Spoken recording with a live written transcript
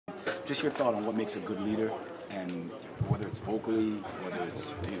just your thought on what makes a good leader, and whether it's vocally, whether it's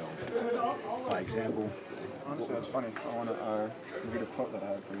by example. Honestly, that's funny. I want to read a quote that I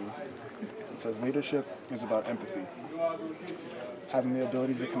have for you. It says, "Leadership is about empathy, having the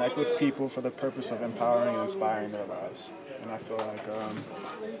ability to connect with people for the purpose of empowering and inspiring their lives." And I feel like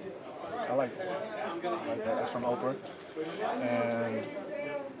I like that. I like that. That's from Oprah, and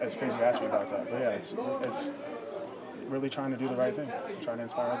it's crazy to ask me about that. But yeah, it's really trying to do the right thing, trying to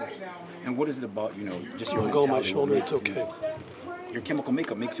inspire others. And what is it about, just your Go on my mentality? shoulder, it's okay. Your chemical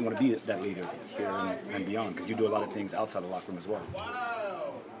makeup makes you want to be that leader here and beyond, because you do a lot of things outside the locker room as well.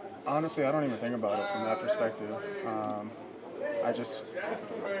 Honestly, I don't even think about it from that perspective.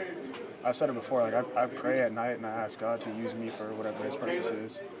 I've said it before, like I pray at night and I ask God to use me for whatever His purpose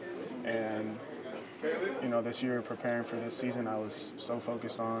is. And, this year preparing for this season, I was so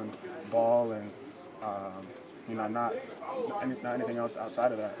focused on ball and, not anything else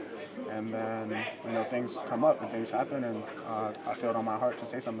outside of that. And then, things come up and things happen, and I feel it on my heart to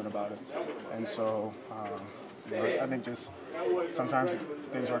say something about it. And so, I think just sometimes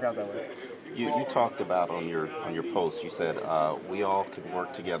things work out that way. You talked about on your post, you said we all can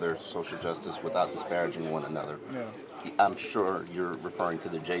work together, social justice, without disparaging one another. Yeah. I'm sure you're referring to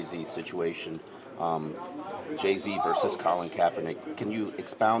the Jay-Z situation, Jay-Z versus Colin Kaepernick. Can you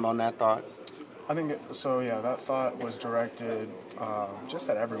expound on that thought? I think that thought was directed just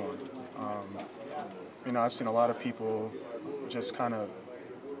at everyone. I've seen a lot of people just kind of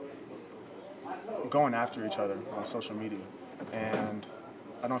going after each other on social media, and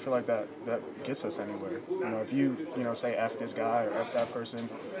I don't feel like that gets us anywhere. If you say F this guy or F that person,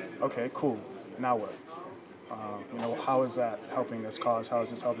 okay, cool. Now what? How is that helping this cause? How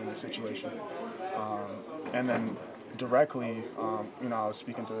is this helping this situation? And then directly, I was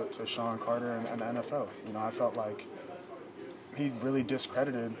speaking to Shawn Carter and the NFL. I felt like he really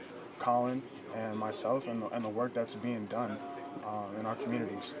discredited Colin and myself and the work that's being done in our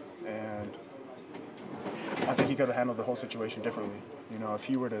communities. And I think he could have handled the whole situation differently. If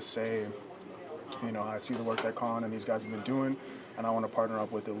he were to say, I see the work that Colin and these guys have been doing, and I want to partner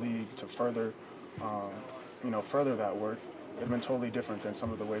up with the league to further that work, it would have been totally different than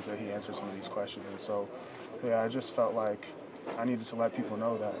some of the ways that he answered some of these questions. And so, I just felt like I needed to let people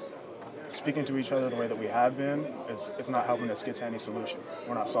know that speaking to each other the way that we have been, it's not helping us get to any solution.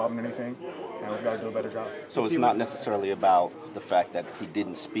 We're not solving anything, and we've got to do a better job. So it's not necessarily about the fact that he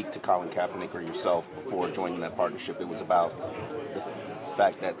didn't speak to Colin Kaepernick or yourself before joining that partnership. It was about the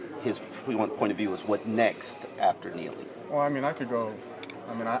fact that his point of view is what next after kneeling. Well, I can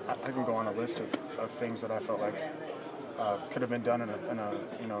go on a list of things that I felt like could have been done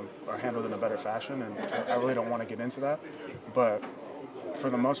or handled in a better fashion, and I really don't want to get into that. But for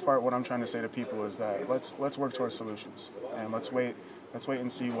the most part, what I'm trying to say to people is that let's work towards solutions, and let's wait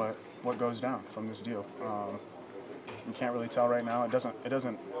and see what goes down from this deal. You can't really tell right now. It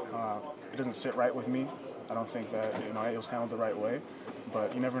doesn't sit right with me. I don't think that it was handled the right way,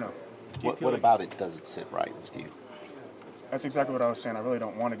 but you never know. What about it doesn't sit right with you? That's exactly what I was saying. I really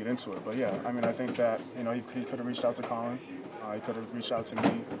don't want to get into it, but yeah, I think that he could have reached out to Colin. He could have reached out to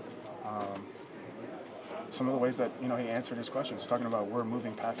me. Some of the ways that he answered his questions, talking about we're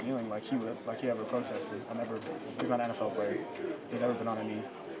moving past kneeling, like he ever protested. He's not an NFL player. He's never been on a knee.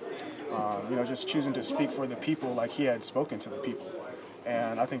 Just choosing to speak for the people like he had spoken to the people.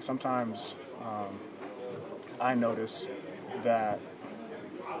 And I think sometimes I notice that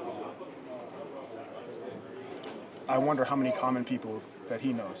I wonder how many common people that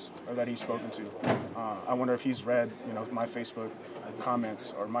he knows or that he's spoken to. I wonder if he's read, my Facebook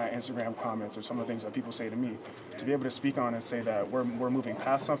comments or my Instagram comments or some of the things that people say to me. To be able to speak on and say that we're moving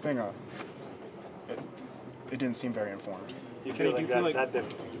past something, it didn't seem very informed. You feel like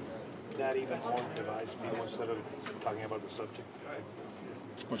that even more divides people instead of talking about the subject?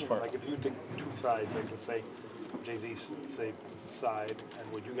 Which part? Like if you take two sides, like let's say Jay-Z's side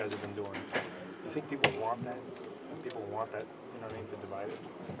and what you guys have been doing, do you think people want that? People want that, to divide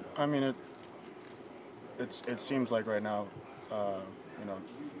it? It seems like right now,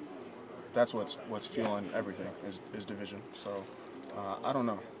 that's what's fueling everything is division. So I don't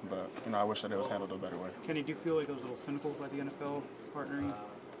know, but I wish that it was handled a better way. Kenny, do you feel like it was a little cynical by the NFL partnering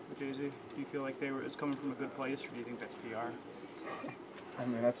with Jay-Z? Do you feel like it's coming from a good place, or do you think that's PR?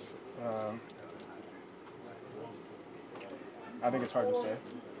 That's. I think it's hard to say,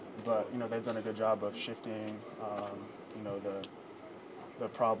 but they've done a good job of shifting, the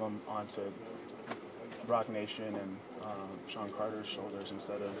problem onto Rock Nation and Shawn Carter's shoulders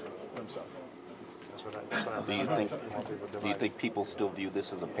instead of himself. Do you think people still view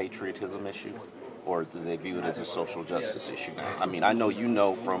this as a patriotism issue, or do they view it as a social justice issue? I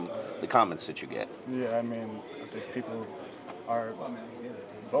know from the comments that you get? Yeah, I mean, I think people are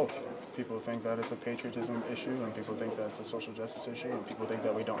both. People think that it's a patriotism issue, and people think that it's a social justice issue, and people think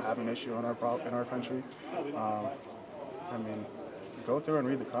that we don't have an issue in our country. I mean, go through and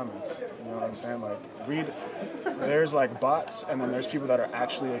read the comments. You know what I'm saying? Like, there's like bots, and then there's people that are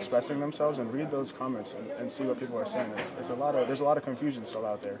actually expressing themselves, and read those comments and see what people are saying. There's a lot of confusion still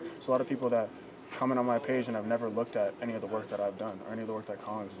out there. There's a lot of people that comment on my page and have never looked at any of the work that I've done or any of the work that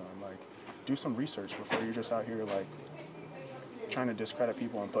Colin's done. Like, do some research before you're just out here like trying to discredit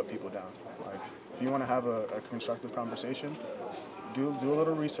people and put people down. Like, if you want to have a constructive conversation, do a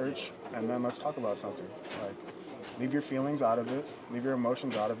little research, and then let's talk about something. Like, leave your feelings out of it, leave your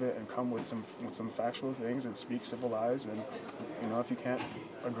emotions out of it, and come with some factual things and speak civilized. And you know, if you can't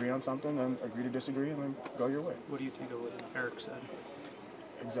agree on something, then agree to disagree, and then go your way. What do you think of what Eric said?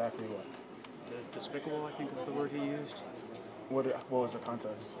 Exactly what? Despicable, I think is the word he used. What was the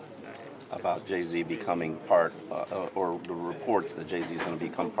context? About Jay-Z becoming part, or the reports that Jay-Z is going to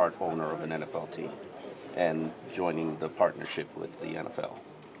become part owner of an NFL team and joining the partnership with the NFL.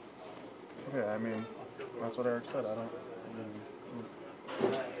 Yeah, I mean, that's what Eric said.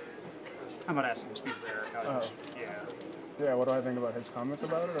 I'm not asking you to speak for Eric. Yeah, what do I think about his comments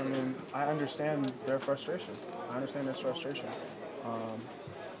about it? I mean, I understand their frustration. I understand his frustration.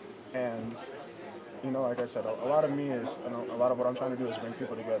 And, you know, like I said, a lot of me is, you know, a lot of what I'm trying to do is bring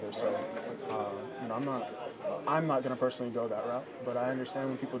people together. So, you know, I'm not going to personally go that route, but I understand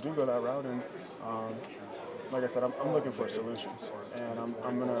when people do go that route. And, like I said, I'm looking for solutions. And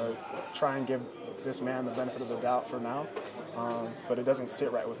I'm going to try and give this man the benefit of the doubt for now. But it doesn't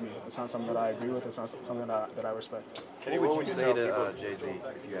sit right with me. It's not something that I agree with. It's not something that I respect. Kenny, what would you say to Jay-Z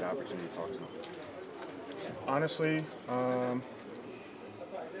if you had an opportunity to talk to him? Honestly,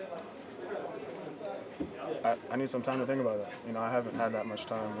 I need some time to think about that. You know, I haven't had that much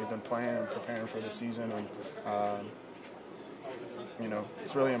time. We've been playing and preparing for the season, and you know,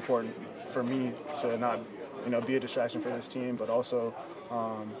 it's really important for me to not, you know, be a distraction for this team, but also,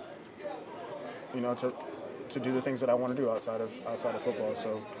 you know, to do the things that I want to do outside of football.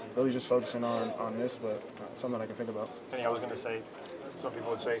 So really just focusing on this, but something I can think about. Kenny, I was going to say, some people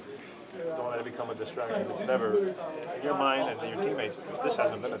would say, don't let it become a distraction. It's never, in your mind and your teammates, this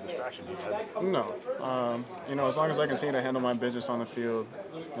hasn't been a distraction to you, has it? No. You know, as long as I continue to handle my business on the field,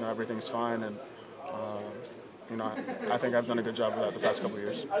 you know, everything's fine. And, you know, I think I've done a good job of that the past couple of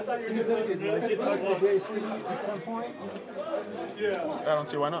years. Do you think you'd like to talk to Jay-Z at some point? I don't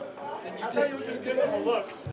see why not.